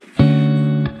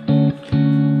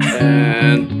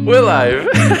We're live.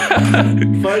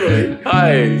 Finally.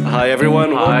 Hi everyone,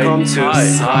 welcome to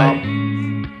hi.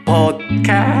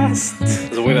 Podcast.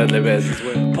 زوينة اللباس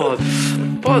زوين.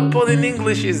 Pod in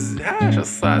English is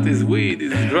حشرات, is weed,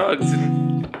 is drugs.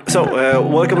 So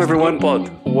welcome everyone. Pod.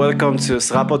 Welcome to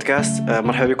صغار بودكاست.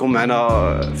 مرحبا بكم معنا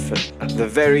في the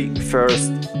very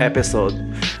first episode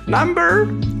number.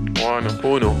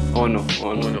 Uno.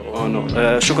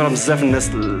 شكرا بزاف الناس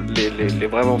اللي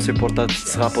vraiment سيبورتات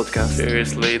صغار بودكاست.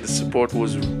 Seriously, the support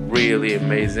was really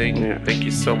amazing. Yeah. Thank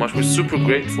you so much. We're super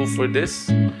grateful for this.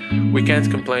 We can't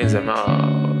complain, Zama.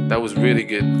 That was really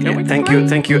good. Can we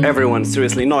Thank you everyone.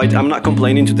 Seriously, no, I'm not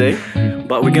complaining today,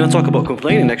 but we're gonna talk about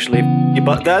complaining actually.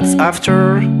 But that's after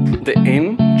the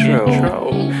intro.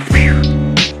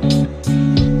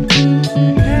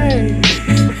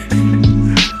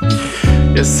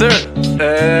 Yes, sir.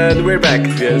 And we're back.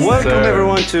 Yes, Welcome sir.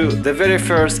 everyone to the very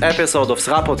first episode of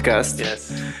صغار بودكاست.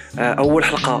 Yes. أول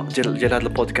حلقة ديال هذا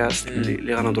البودكاست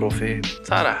اللي غنهضروا فيه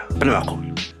صراحة.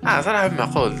 بالمعقول. صراحة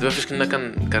معقول. دابا فاش كنا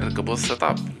كنركبوا السيت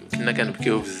اب كنا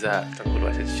كنبكيو بزاف كنقول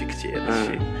واش هادشي كثير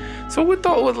هادشي. So we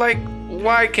thought with like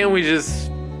why can't we just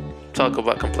talk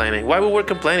about complaining? Why we were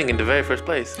complaining in the very first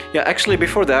place? Yeah, actually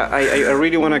before that I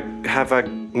really want to have a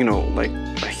like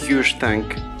a huge thank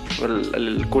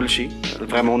لكل شيء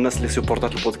vraiment الناس اللي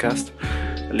سيبورتات البودكاست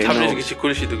حبيت قلتي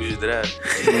كلشي دوك جوج دراري.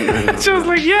 She was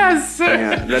like yes.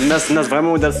 الناس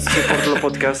vraiment دارت سيبورت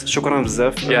البودكاست. شكرا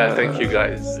بزاف. Yeah, thank you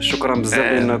guys. شكرا بزاف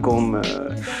لانكم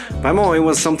vraiment it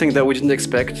was something that we didn't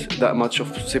expect that much of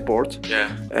support. Yeah.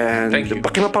 and Thank you.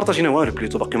 باقي ما بارطاجينا والو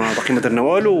بليتو باقي ما درنا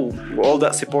والو all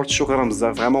that support. شكرا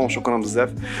بزاف vraiment شكرا بزاف.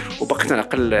 وباقي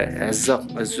تنعقل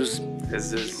عزوز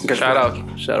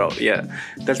shout out yeah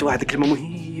قالت واحد الكلمه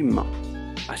مهمه.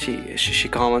 she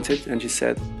commented and she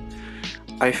said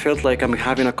I felt like I'm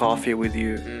having a coffee with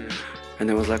you. And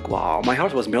I was like, wow, my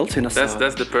heart was melting.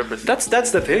 That's the purpose.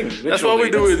 That's the thing. That's what we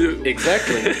do with you.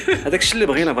 Exactly. هذاك الشيء اللي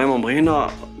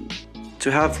بغينا to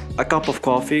have a cup of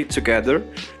coffee together,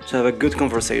 to have a good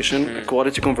conversation, a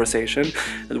quality conversation,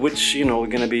 which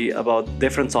we're gonna be about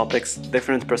different topics,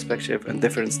 different perspective, and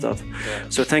different stuff.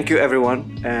 So thank you everyone.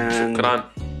 And شكرا.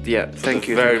 yeah, thank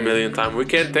you. Very million times. We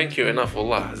can't thank you enough.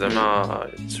 Wallah, Zama,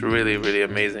 it's really, really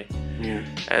amazing.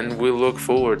 Yeah. And we look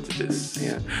forward to this.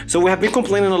 Yeah. So we have been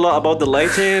complaining a lot about the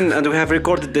lighting, and we have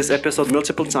recorded this episode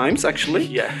multiple times, actually.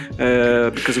 Yeah.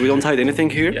 Because we don't hide anything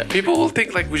here. Yeah. People will think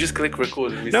like we just click record.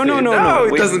 And we No.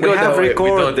 it doesn't go that way.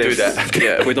 We don't do that.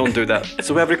 Yeah, we don't do that. So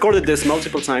we have recorded this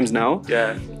multiple times now.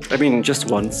 Yeah. I mean, just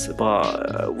once, but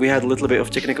we had a little bit of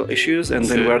technical issues, and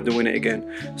then Sure. we're doing it again.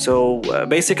 So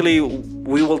basically,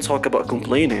 we will talk about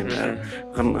complaining.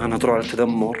 غنهضروا على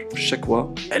التذمر،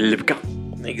 الشكوى، البكا.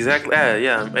 Exactly.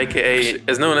 Yeah. AKA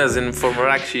as known as in for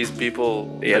Marrakesh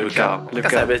people. البكا.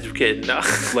 كسبت بكينا.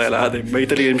 والله العظيم ما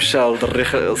يدري مشى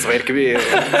ودريخ صغير كبير.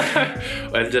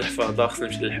 وعند الحفاضة خصنا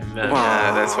نمشي للحمام.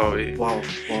 Wow. That's what we. Wow.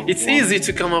 It's easy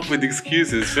to come up with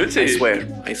excuses. فهمتي؟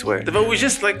 I swear. دابا we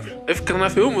just like فكرنا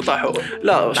فيهم وطاحوا.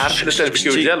 لا نعرف حنا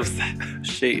تنبكيو ديال بصح.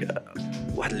 شيء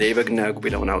واحد اللعيبه قلناها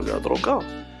قبيله ونعاودوها دروكا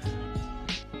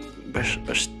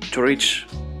باش to reach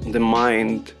the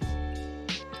mind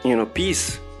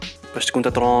peace باش تكون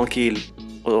ترانكيل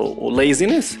و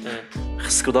laziness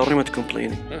خصك ضروري ما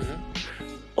تكومبليني.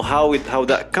 how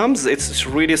that comes it's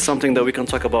really something that we can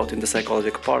talk about in the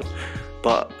psychological part,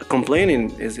 but complaining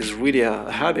is really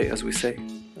a habit, as we say.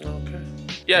 Okay.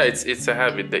 Yeah, it's a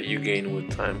habit that you gain with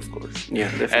time, of course. Yeah,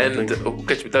 definitely. And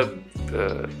كتبدا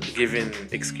giving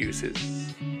excuses.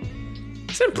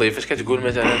 Simply فاش كتقول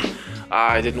مثلا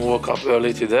I didn't woke up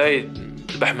early today.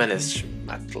 البح ما نزش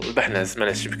ما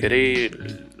نزش بكري.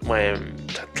 المهم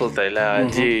تعطلت على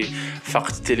هادي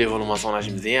فقدت التليفون وما صوناش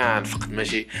مزيان فقدت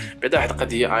ماشي بعدا واحد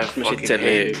القضيه ماشي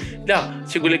التلعيب. لا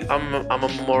تيقول لك I'm a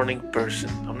morning person.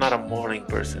 I'm not a morning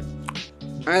person.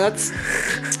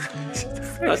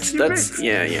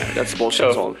 That's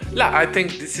bullshit. لا I think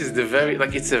this is the very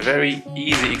it's a very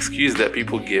easy excuse that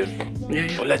people give.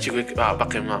 ولا تيقول لك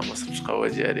باقي ما صرتش قهوه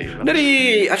ديالي.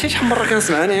 دري عرفتي شحال مره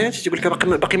كنسمع انا تيقول لك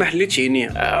باقي ما حليتش عينيا.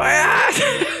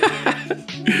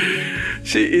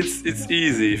 it's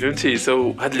easy فهمتي.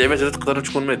 so هاد اللعبات تقدر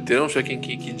تكون ما ديرهمش ولكن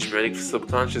كيتجمع لك في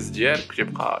السبكونشس ديالك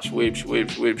كتبقى شوي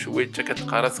بشوي حتى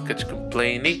كتلقى راسك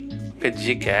كتكمبليني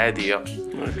كتجيك عاديه.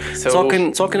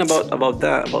 Talking about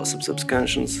that, about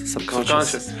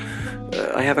subconscious.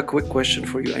 I have a quick question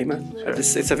for you, Ayman.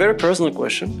 Sure. It's a very personal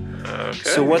question.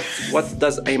 Okay. So what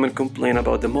does Ayman complain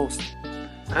about the most?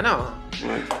 I know.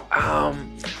 Right.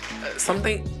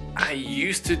 Something I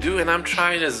used to do and I'm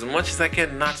trying as much as I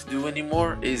can not to do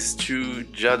anymore is to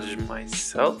judge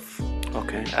myself.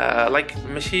 Okay. Like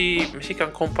ماشي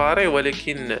كنكومباري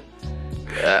ولكن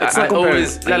It's not I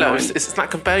always comparing. لا it's not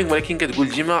comparing ولكن كتقول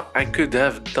ديما I could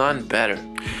have done better.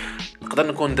 نقدر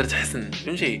نكون درت احسن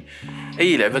فهمتي.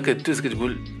 اي لعبه كدوز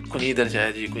كتقول كوني درت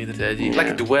هادي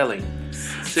like dwelling.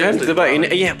 فهمت دابا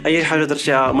يعني اي حاجه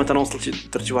درتيها مثلا وصلتي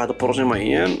درتي واحد البروجي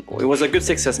معين it was a good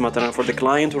success مثلا for the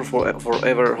client or for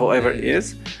whoever it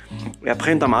is après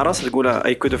انت مع راسك تقول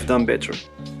I could have done better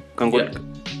كنقول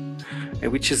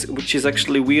which is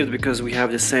actually weird because we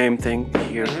have the same thing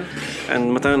here and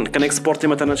مثلا كان exporting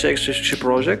مثلا شي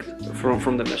project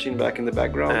from the machine back in the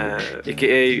background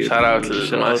aka shout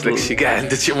out لك شي كاع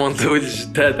عندك شي مونطول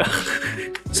جداد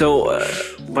so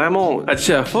vraiment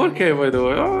هادشي 4K by the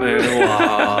way.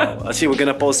 wow actually we're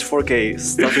gonna post 4K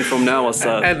starting from now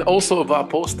and also about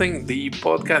posting the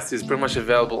podcast is pretty much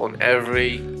available on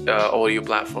every audio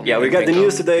platform. Yeah, we got the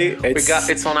news today.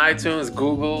 It's on iTunes,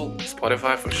 Google,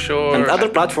 Spotify for sure, and other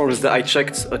platforms that I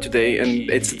checked today, and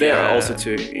it's there also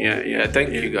too. Yeah.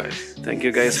 Thank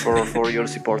you guys for your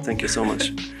support. Thank you so much.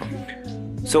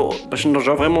 So باش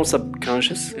نرجع فريمون سب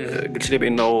كونشس قلت لي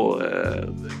بانه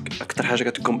اكثر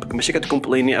حاجه ماشي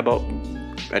كتكومبليني اباوت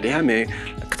عليها مي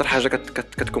اكثر حاجه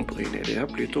كتكومبليني عليها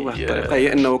بليتو واحد الطريقه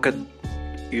هي انه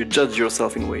you judge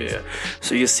yourself in ways.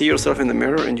 So you see yourself in the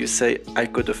mirror and you say I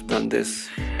could have done this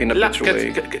in a better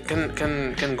way.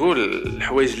 كنقول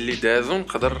الحوايج اللي دازو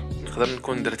نقدر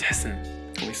نكون درت احسن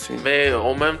مي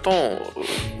او ميم طون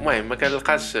المهم ما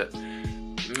كنلقاش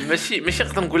ماشي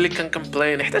نقدر نقول لك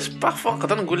كنكمبلين حيت بارفو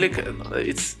نقدر نقول لك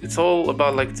it's all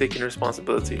about like taking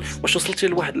responsibility. واش وصلتي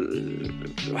لواحد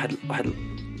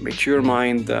mature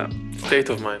mind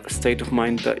state of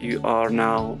mind that you are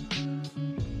now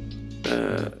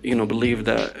believe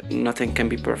that nothing can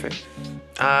be perfect.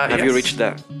 Have you reached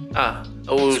that?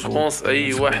 او جو بونس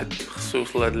اي واحد خصو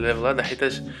يوصل لهذا الليفل هذا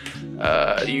حيتاش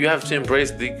you have to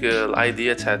embrace the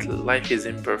idea that life is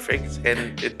imperfect and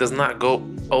it does not go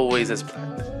always as planned.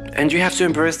 And you have to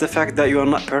embrace the fact that you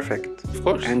are not perfect. Of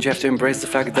course. And you have to embrace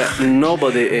the fact that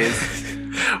nobody is.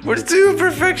 We're too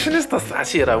perfectionist.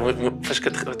 عرفتي راه فاش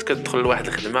كتدخل لواحد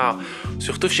الخدمه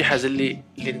سورتو في شي حاجه اللي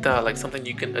انت like something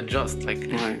you can adjust like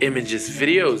images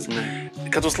videos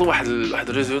كتوصل لواحد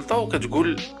الريزولتا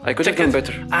وكتقول I could have done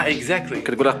better. exactly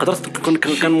كتقول قدرت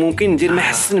كان ممكن ندير ما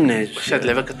احسن من هاد. واش هاد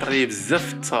اللعبه كتطري بزاف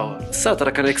في التصاور. الصاد راه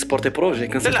كان اكسبورتي بروجي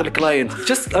كنصيفط للكلاينت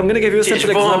just I'm gonna give you a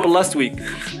simple example last week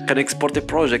كان اكسبورتي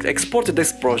project exported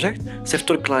this project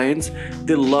صيفطوا للكلاينت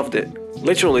they loved it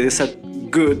literally they said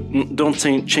good don't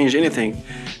change anything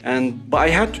but I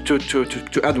had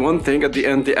to add one thing at the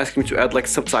end they asked me to add like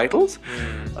subtitles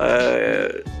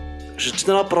جبت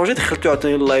انا بروجي دخلتو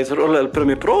عطاني اللايتر ولا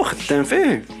البريمي برو خدام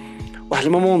فيه واحد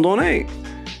المومون دوني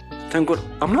تنقول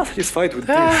I'm not satisfied with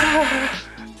this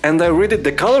and I redid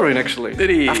the coloring actually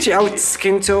عرفتي عاود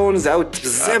skin tones عاود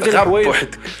بزاف ديال الحوايج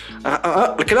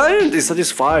الكلاينت is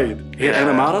satisfied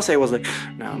أنا مع راسي I was like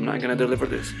no I'm not gonna deliver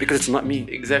this because it's not me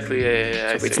exactly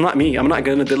so it's not me I'm not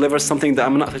gonna deliver something that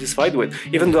I'm not satisfied with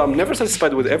even though I'm never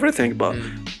satisfied with everything but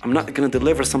I'm not gonna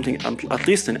deliver something at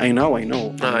least I know I'm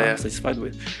not satisfied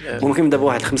with ممكن دابا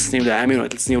واحد 5 سنين ولا عامين ولا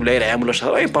 3 سنين ولا عام ولا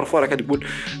شهر بارفو راه كتقول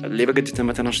اللي باقي ديتها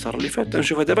مثلا الشهر اللي فات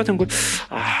نشوفها دابا تنقول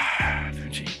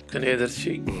فهمتي كان درت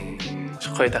شي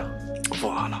شقيتها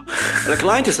فوالا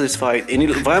الكلاينت ساتيسفايد يعني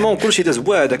فريمون كلشي داز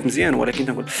هذاك مزيان ولكن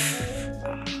تنقول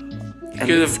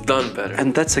could have done better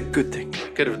and that's a good thing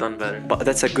could have done better but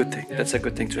that's a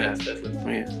good thing to have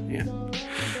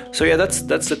so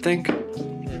that's the thing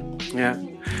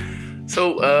so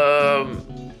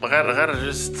غير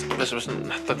جست باش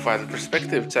نحطك في واحد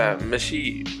البرسبكتيف تاع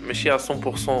ماشي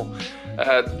 100%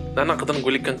 انا نقدر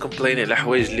نقول لك كنكومبليني على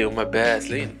حوايج اللي هما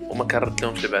باسلين وما كنرد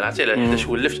لهمش البال عرفتي علاش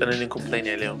ولفت انني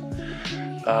نكومبليني عليهم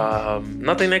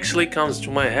nothing actually comes to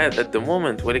my head at the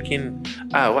moment ولكن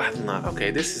واحد النهار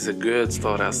okay this is a good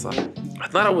story الصراحه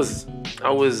واحد النهار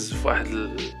I was في واحد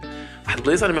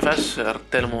البلايصه اللي ما فيهاش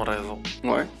التليفون ريزو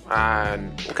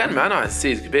وكان معنا واحد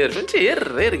السيد كبير فهمتي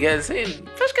غير جالسين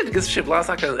فاش كتجلس في شي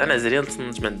بلاصه انا زريان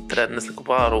تصنت من الناس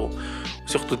الكبار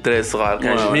وسورتو الدراري الصغار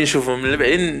كنعجبني نشوفهم من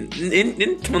بعيد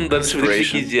نتمنظر نشوف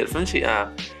داكشي كيدير فهمتي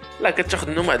لا كتاخذ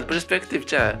منهم واحد البرسبكتيف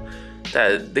تاع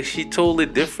داكشي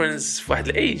totally difference في واحد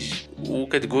الايج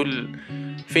وكتقول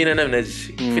فين انا من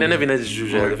هادشي فين انا بين هاد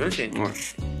الجوج هذا فهمتي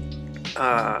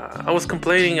I was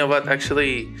complaining about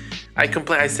actually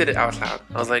I said it out loud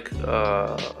I was like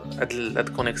هاد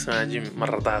الكونيكسيون هادي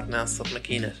مره ضاعتني الصوت ما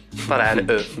كايناش طالع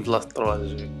على في بلاصه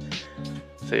 3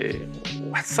 سي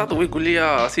واحد الساطوي يقول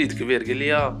لي سيد كبير قال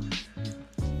لي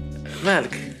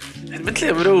مالك حبت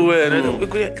لي مروان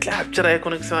يقول لي تلعب ترى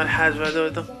كونيكسيون الحاج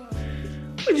هذا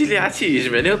ويجي لي عرفتي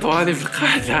يجمعني وطواني في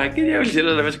القاعده قال لي يا ولدي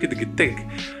لا باش كنت قلت لك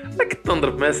كنت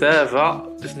نضرب مسافه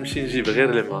باش نمشي نجيب غير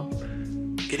الماء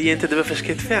قال لي انت دابا فاش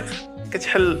كتفيق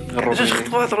كتحل جوج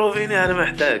خطوات روفيني انا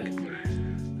محتاج.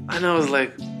 And I was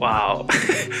like, wow.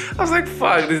 I was like,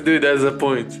 fuck, this dude has a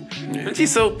point.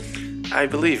 So I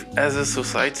believe as a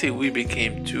society we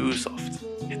became too soft.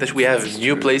 Because we have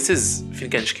new places فين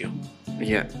كنشكيو.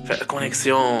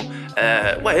 فالكونيكسيون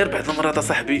واعر بعض المرات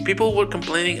صاحبي people were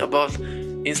complaining about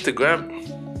Instagram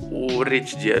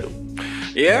والريتش ديالو.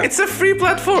 Yeah, it's a free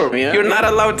platform. You're not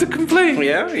allowed to complain.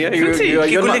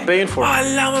 You're not paying for it.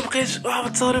 لا ما بقيتش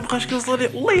تصاوري ما بقاش كيوصلوا لي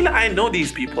والله لا. I know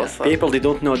these people they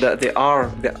don't know that they are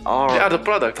the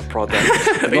product.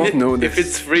 They don't know this. If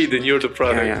it's free then you're the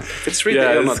product. If it's free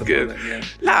then you're not the product.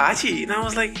 لا عرفتي I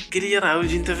was like قال لي راه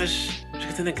وجي انت فاش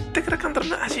كنت انا قدك راه كنضرب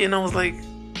عرفتي I was like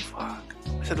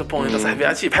fuck واش هذا البوينت صاحبي.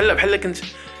 عرفتي بحال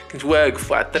كنت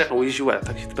واقف واحد الطريق ويجي شي واحد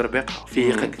عطاك شي تبربيقه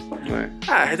فيقك.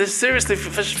 هذا سيريسلي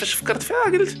فاش فكرت فيها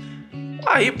قلت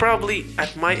he probably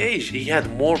at my age he had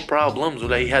more problems or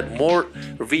he had more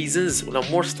reasons or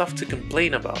more stuff to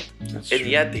complain about. And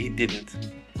yet he didn't.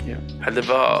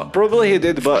 Probably he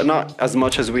did but not as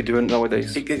much as we do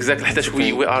nowadays. Exactly. حتى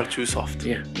we are too soft.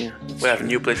 We have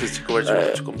new places to go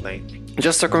to complain.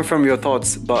 Just to confirm your thoughts,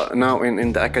 but now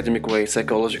in the academic way,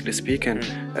 psychologically speaking,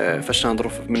 فاش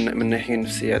نهضروا من ناحية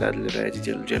نفسية على هذا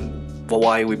البعد ديال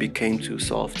why we became too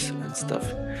soft and stuff,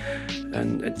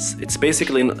 and it's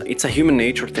basically it's a human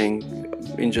nature thing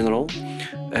in general,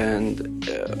 and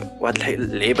واحد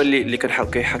اللعيبة اللي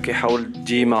كيحاول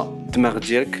ديما الدماغ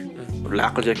ديالك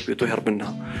والعقل ديالك بيتو يهرب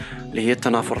منها اللي هي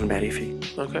التنافر المعرفي.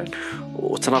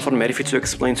 والتنافر المعرفي to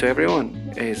explain to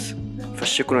everyone is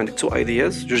فاش يكون عندك two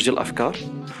ideas جوج ديال الافكار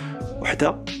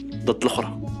وحده ضد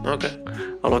الاخرى.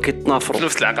 راه كيتنافروا في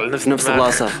نفس العقل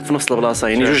في نفس البلاصه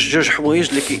يعني جوج حوايج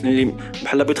اللي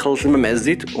بحال بيتخلط الماء مع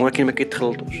الزيت ولكن ما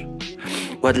كيتخلطوش.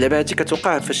 وهاد اللعبه هادي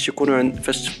كتوقع فاش يكونوا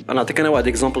فاش انا نعطيك انا واحد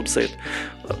اكزامبل بسيط.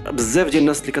 بزاف ديال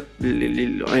الناس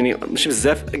اللي يعني ماشي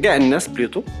بزاف كاع الناس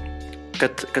بليتو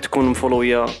كتكون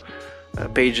مفولويه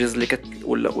بيجز اللي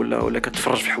ولا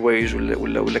كتفرج في حوايج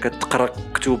ولا كتقرا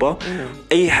كتوبه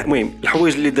اي المهم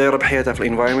الحوايج اللي دايره بحياتها في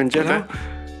الانفايرمنت ديالها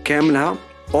كاملها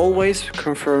always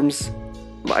confirms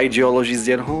الايديولوجيز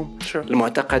ديالهم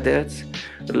المعتقدات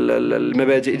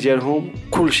المبادئ ديالهم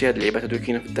كل شيء. هاد اللعيبات هادو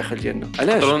كاينه في الداخل ديالنا.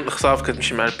 علاش الخصاف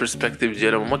كتمشي مع البيرسبكتيف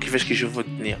ديالهم هما كيفاش كيشوفوا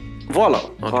الدنيا.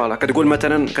 فوالا كتقول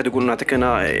مثلا نعطيك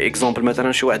انا اكزامبل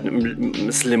مثلا شي واحد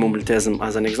مسلم وملتزم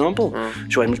از ان اكزامبل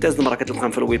شي واحد ملتزم راه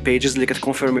كتلقى في الويب بيجز اللي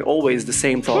كتكونفيرمي اولويز ذا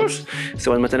سيم ثوتس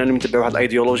سواء مثلا اللي متبع واحد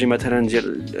الايديولوجي مثلا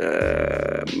ديال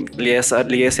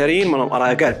اليساريين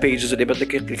راه كاع البيجز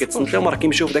اللي كتسنت لهم راه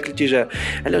كيمشيو في ذاك الاتجاه.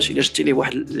 علاش الا جبتي ليه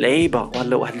واحد اللعيبه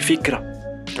ولا واحد الفكره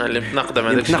اللي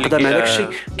متناقضه مع داكشي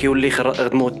كيولي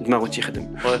دماغو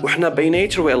تيخدم. وحنا باي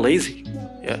نيتشر وي ليزي.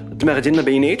 الدماغ ديالنا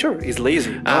باي نيتشر از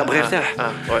ليزي بغى يرتاح.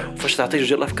 فاش تعطيه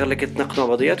جوج الافكار اللي كيتناقضوا مع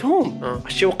بعضياتهم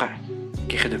اش تيوقع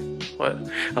كيخدم.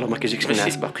 راه ما كيجيكش من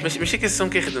الناس باقي ماشي كيسون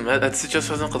كيخدم. هاد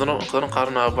السيتواسيون نقدروا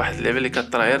نقارنوها بواحد اللعبه اللي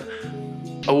كطراير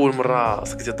اول مره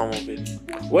سكتي طوموبيل.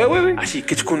 وي عرفتي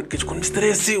كتكون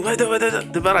مستريسي وهذا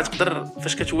دابا راه تقدر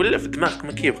فاش كتولف دماغك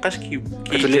ما كيبقاش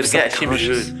كيدير كاع شي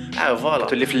مجهود. فوالا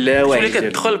تولي في اللاوعي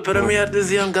كتدخل بروميير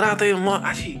دوزيام كراطي ما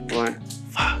عرفتي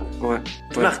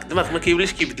دماغ ما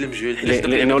كيوليش كيبدل المجهود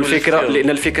لان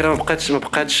الفكره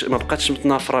ما بقاتش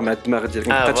متنافره مع الدماغ ديالك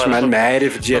ما بقاتش مع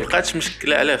المعارف ديالك ما بقاتش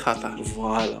مشكله عليه خطر.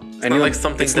 فوالا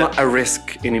it's not a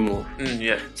risk anymore.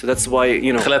 So that's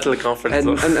why خلات الكونفورت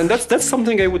and that's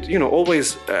something I would always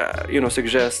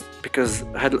suggest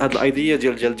because هاد الايديا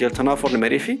ديال التنافر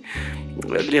المعرفي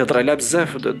اللي هضر عليها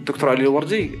بزاف الدكتور علي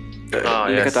الوردي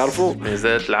اللي كتعرفوا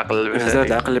ميزات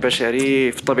العقل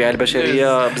البشري في الطبيعه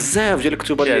البشريه. بزاف ديال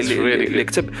الكتب اللي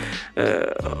كتب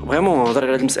فريمون هضر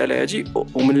على هذه المساله هذه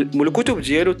ومن الكتب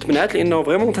ديالو تمنعت لانه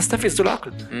فريمون تستفز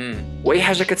العقل. واي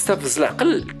حاجه كتستفز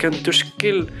العقل كانت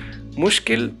تشكل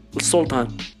مشكل للسلطان.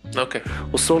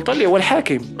 والسلطه اللي هو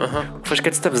الحاكم فاش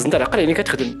كتستفز انت العقل يعني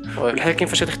كتخدم. والحاكم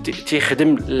فاش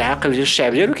تيخدم العقل ديال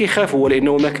الشعب ديالو كيخاف هو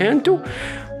لانه مكانته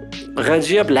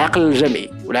غاديه بالعقل الجمعي.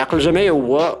 والعقل الجمعي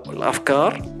هو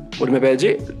الافكار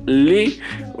والمبادئ اللي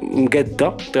مقاده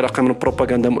بطريقه من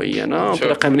البروباغندا معينه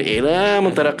بطريقه من الاعلام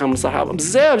من طريقه من الصحافه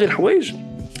بزاف ديال الحوايج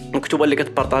مكتوبه اللي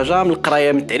كتبارطاجا من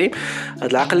القرايه من التعليم.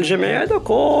 هذا العقل الجمعي هذا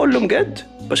كله مقاد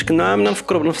باش كنا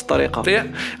نفكروا بنفس الطريقه.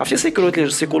 عرفتي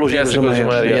السيكولوجيا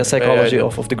الجماهيريه هي سايكولوجي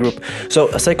اوف ذا جروب. سو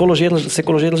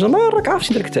السيكولوجيا الجماهير راك عارف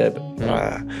شنو الكتاب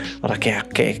راه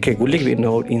كيقول لك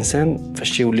بانه الانسان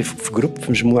فاش تيولي في جروب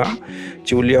في مجموعه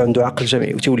تيولي عنده عقل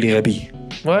جمعي وتيولي غبي.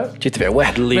 تيتبع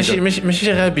واحد الليدر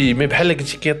ماشي غبي مي بحال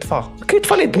قلتي كيطفى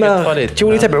ليه الدماغ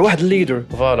تيولي تابع واحد الليدر.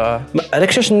 فوالا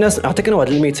علاش الناس اعطيك انا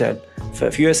واحد المثال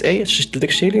في يو اس اي شفت داك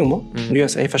الشيء اليوم اليو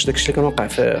اس اي فاش داك الشيء كان واقع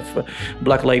في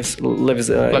Black Lives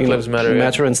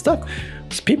Matter and stuff.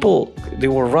 People they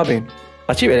were robbing.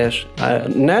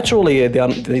 Naturally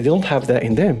they don't have that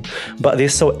in them, but they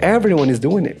saw everyone is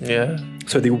doing it.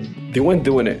 So they went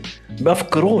doing it. ما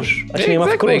فكروش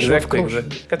ما فكروش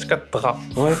كتطغى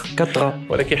كتطغى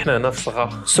ولكن حنا هنا في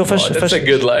الصغار. So فاش that's a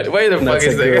good line. Wait a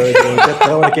fucking second.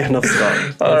 كتطغى ولكن حنا في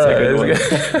الصغار.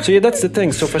 So yeah, that's the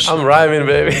thing. So فاش I'm rhyming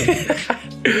baby.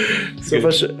 So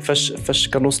فاش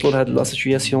كنوصلوا لهاد لا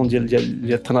سيتوياسيون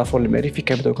ديال التنافر المعرفي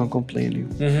كنبداو كنكومبلينيو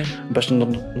باش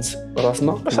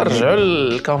راسنا باش نرجعوا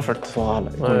للكومفورت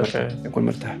فوالا يكون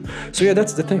مرتاح. So yeah,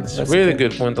 that's the thing. That's really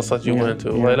good point that you went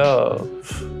to.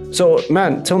 So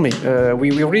man, tell me, we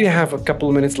really have a couple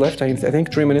of minutes left. I think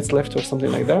 3 minutes left or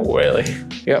something like that. Really?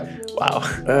 Yeah. Wow.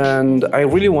 And I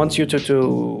really want you to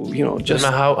you know just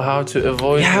how to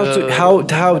avoid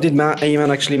how did Ayman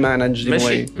actually manage the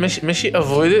way ماشي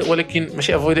avoid it ولكن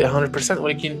ماشي avoid it 100%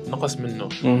 ولكن نقص منه.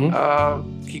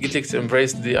 كي قلت لك to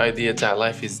embrace the idea that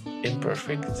life is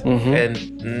imperfect and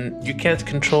you can't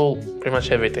control pretty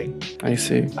much everything. I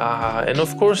see. And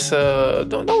of course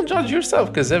don't judge yourself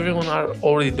because everyone are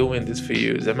already doing this for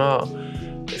you.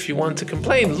 If you want to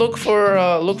complain, look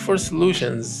for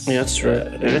solutions. Yeah, that's true.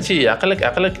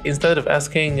 عقلك instead of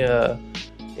asking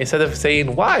instead of saying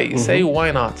why, say why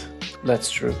not. That's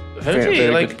true. Very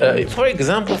like for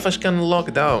example, فاش كان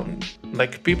lockdown,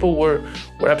 like people were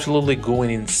absolutely going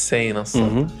insane and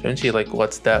stuff. Like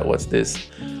what's this?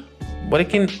 But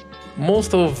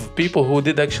most of people who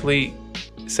did actually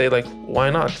say like why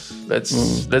not?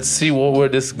 Let's see where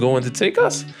this is going to take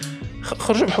us.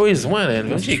 خرجوا بحوايج زوينه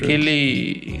فهمتي كاين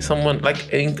لي someone like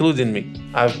including me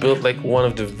I've built like one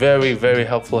of the very very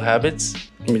helpful habits.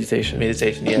 Meditation.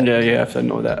 Yeah, I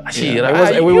know that.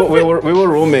 We were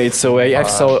roommates, so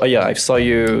I saw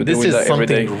you this doing is that every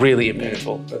day. something really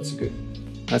impactful. That's good.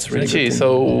 That's really good. So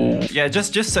yeah,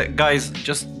 just guys,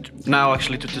 just now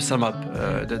actually to sum up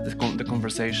the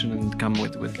conversation and come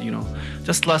with you know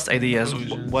just last ideas.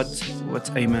 What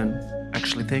Ayman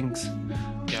actually thinks.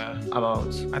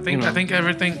 About I think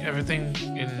everything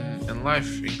in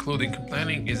life including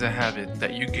complaining is a habit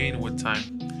that you gain with time.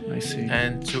 I see.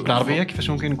 And to بالعربية كيفاش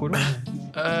ممكن نقولوا؟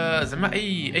 زعما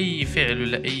اي فعل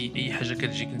ولا اي حاجه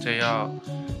كتجيك نتايا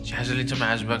شي حاجه اللي انت ما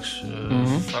عجبكش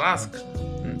في راسك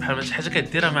بحال شي حاجه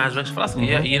كديرها ما عجبكش في راسك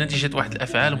هي نتيجه واحد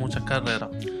الافعال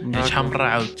متكرره يعني شحال مره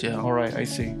عاودتيها. alright I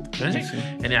see. فهمتي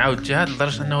يعني عاودتيها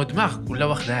لدرجه انه دماغك ولا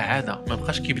واخدها عاده ما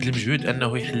بقاش كيبذل مجهود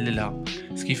انه يحللها.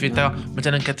 كيف انت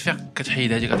مثلا كتفيق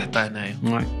كتحيد هذيك كتحطها هنايا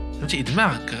فهمتي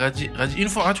دماغك غادي اون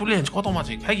فوا غتولي عندك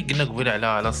اوتوماتيك بحال كي قلنا قبيله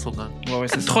على السلوغان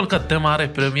كتدخل كديماري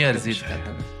بريمير زيد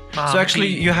So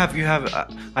actually you have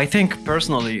I think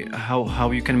personally how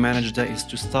you can manage that is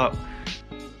to start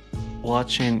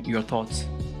watching your thoughts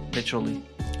literally.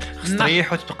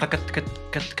 تريح وتبقى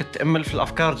كتامل في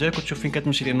الافكار ديالك وتشوف فين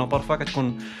كتمشي لانه بارفا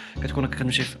كتكون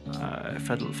كتمشي في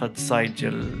هاد السايد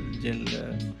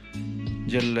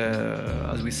ديال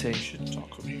as we say.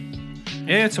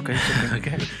 Yeah, it's okay.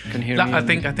 Can hear me.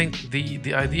 I think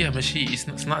the idea ماشي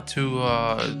it's not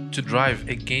to drive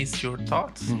against your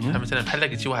thoughts. مثلا بحال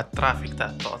قلتي واحد الترافيك تاع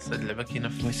الثوتس هاد اللعبه كاينه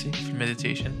في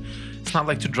meditation. It's not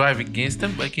like to drive against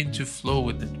them but to flow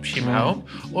with them تمشي معاهم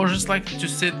or just like to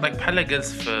sit like بحال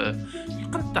جالس في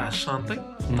القنت تاع الشانطي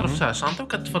الطرف تاع الشانطي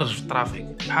وكتفرج في الترافيك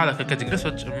بحال هكا كتجلس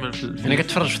وتامل في يعني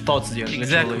كتفرج في الثوتس ديالك.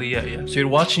 Exactly yeah. So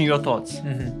you're watching your thoughts.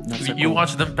 You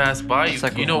watch them pass by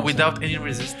you know without any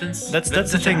resistance. That's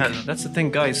the thing. That's the thing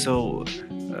guys. So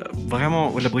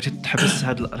vraiment ولا بغيتي تحبس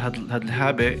هاد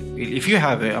الهابه if you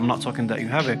have it I'm not talking that you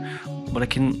have it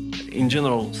ولكن in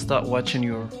general start watching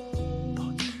your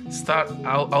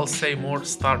I'll say more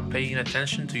start paying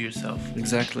attention to yourself.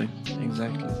 Exactly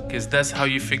because that's how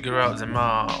you figure out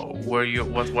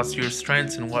what's your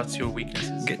strengths and what's your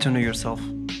weaknesses. Get to know yourself.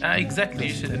 Exactly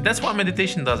you should. That's what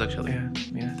meditation does actually.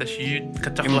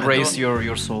 Embrace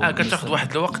your soul. كتاخذ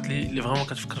واحد الوقت اللي فريمون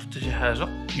كتفكر في شي حاجه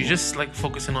you just like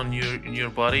focusing on your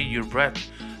body your breath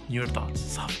your thoughts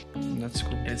صافي. That's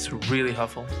cool. And it's really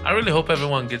helpful. I really hope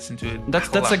everyone gets into it.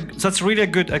 That's really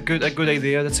a good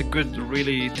idea. That's a good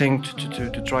really thing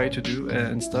to try to do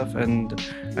and stuff.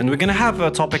 And we're gonna have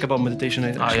a topic about meditation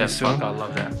actually soon. I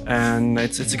love that. And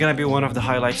it's gonna be one of the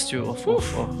highlights too.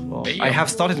 I have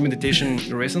started meditation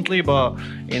recently, but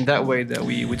in that way that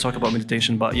we talk about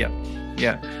meditation. But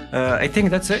I think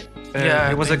that's it.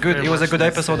 It was a good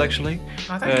episode actually.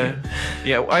 Thank you.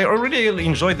 Yeah, I really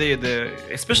enjoyed the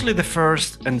especially the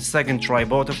first and second try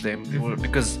both of them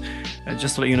because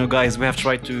just to let you know guys we have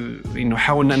tried to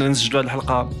حاولنا نسجلوا هذه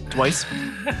الحلقة twice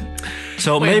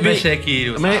So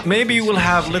maybe we'll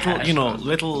have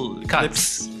little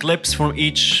clips from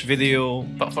each video.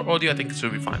 But for audio, I think it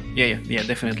should be fine. Yeah,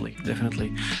 definitely.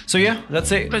 So yeah,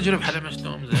 that's it. Thank you,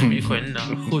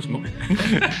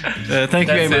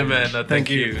 Ayman.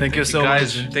 Thank you so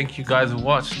much. Thank you guys who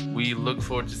watched. We look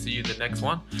forward to see you in the next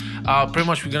one. Pretty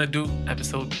much we're gonna do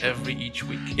episode each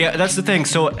week. Yeah, that's the thing.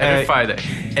 So every Friday.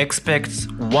 Expect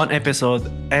one episode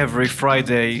every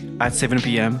Friday at 7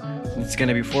 p.m. It's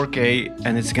gonna be 4K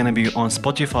and it's gonna be on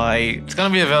Spotify. It's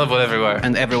gonna be available everywhere.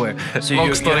 So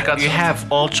you have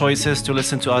all choices to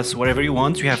listen to us wherever you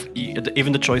want. You have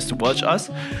even the choice to watch us.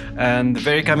 And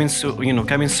coming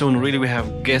soon. Really, we have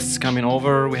guests coming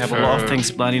over. We have a lot of things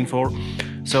planning for.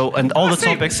 So and all the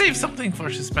topics. Save something for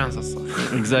suspense also.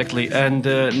 Exactly. And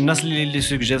الناس اللي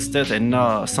suggested and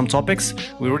some topics,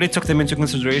 we already took them into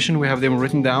consideration. We have them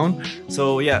written down.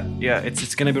 So yeah,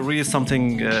 it's gonna be really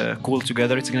something cool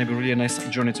together. It's gonna be really a nice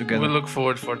journey together. We look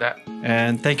forward for that.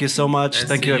 And thank you so much. And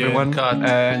thank you everyone.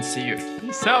 And see you.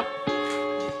 Peace out.